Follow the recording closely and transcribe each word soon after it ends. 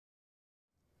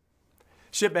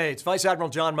Shipmates, Vice Admiral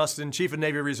John Mustin, Chief of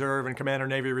Navy Reserve and Commander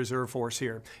Navy Reserve Force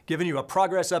here, giving you a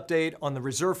progress update on the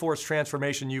Reserve Force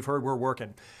transformation you've heard we're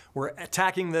working. We're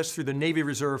attacking this through the Navy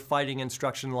Reserve Fighting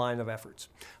Instruction line of efforts.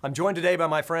 I'm joined today by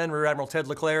my friend Rear Admiral Ted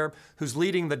LeClair, who's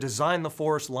leading the Design the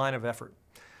Force line of effort.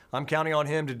 I'm counting on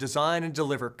him to design and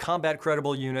deliver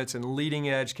combat-credible units and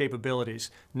leading-edge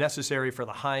capabilities necessary for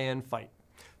the high-end fight.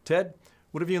 Ted,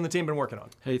 what have you and the team been working on?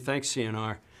 Hey, thanks,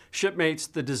 CNR. Shipmates,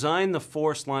 the Design the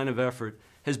Force line of effort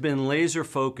has been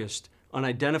laser-focused on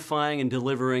identifying and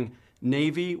delivering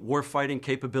Navy warfighting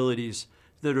capabilities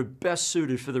that are best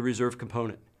suited for the reserve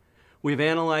component. We've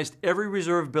analyzed every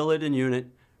reserve billet and unit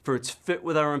for its fit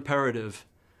with our imperative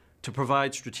to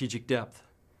provide strategic depth.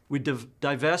 We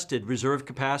divested reserve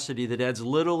capacity that adds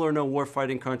little or no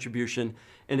warfighting contribution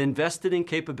and invested in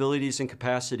capabilities and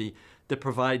capacity that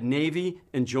provide Navy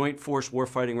and Joint Force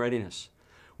warfighting readiness.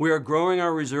 We are growing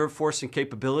our reserve force and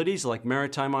capabilities like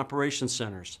maritime operations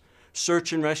centers,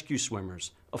 search and rescue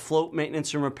swimmers, afloat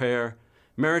maintenance and repair,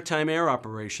 maritime air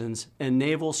operations, and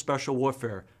naval special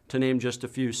warfare, to name just a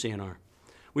few, CNR.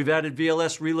 We've added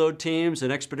VLS reload teams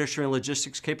and expeditionary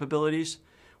logistics capabilities.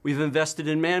 We've invested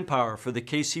in manpower for the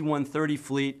KC-130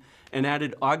 fleet and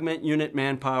added augment unit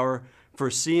manpower for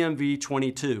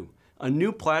CMV-22, a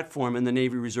new platform in the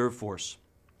Navy Reserve Force.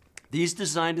 These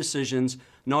design decisions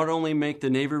not only make the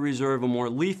Navy Reserve a more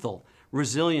lethal,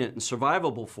 resilient, and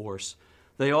survivable force,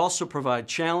 they also provide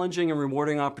challenging and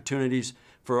rewarding opportunities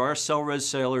for our CELRES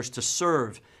sailors to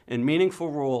serve in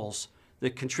meaningful roles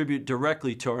that contribute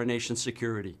directly to our nation's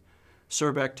security.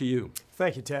 Sir, back to you.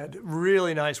 Thank you, Ted.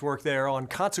 Really nice work there on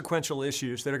consequential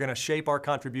issues that are going to shape our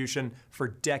contribution for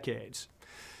decades.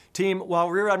 Team, while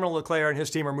Rear Admiral LeClair and his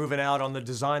team are moving out on the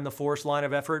Design the Force line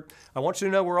of effort, I want you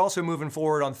to know we're also moving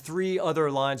forward on 3 other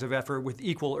lines of effort with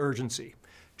equal urgency.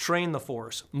 Train the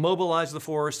force, mobilize the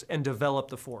force, and develop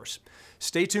the force.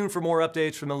 Stay tuned for more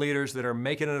updates from the leaders that are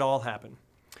making it all happen.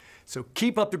 So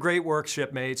keep up the great work,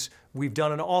 shipmates. We've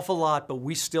done an awful lot, but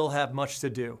we still have much to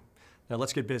do. Now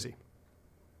let's get busy.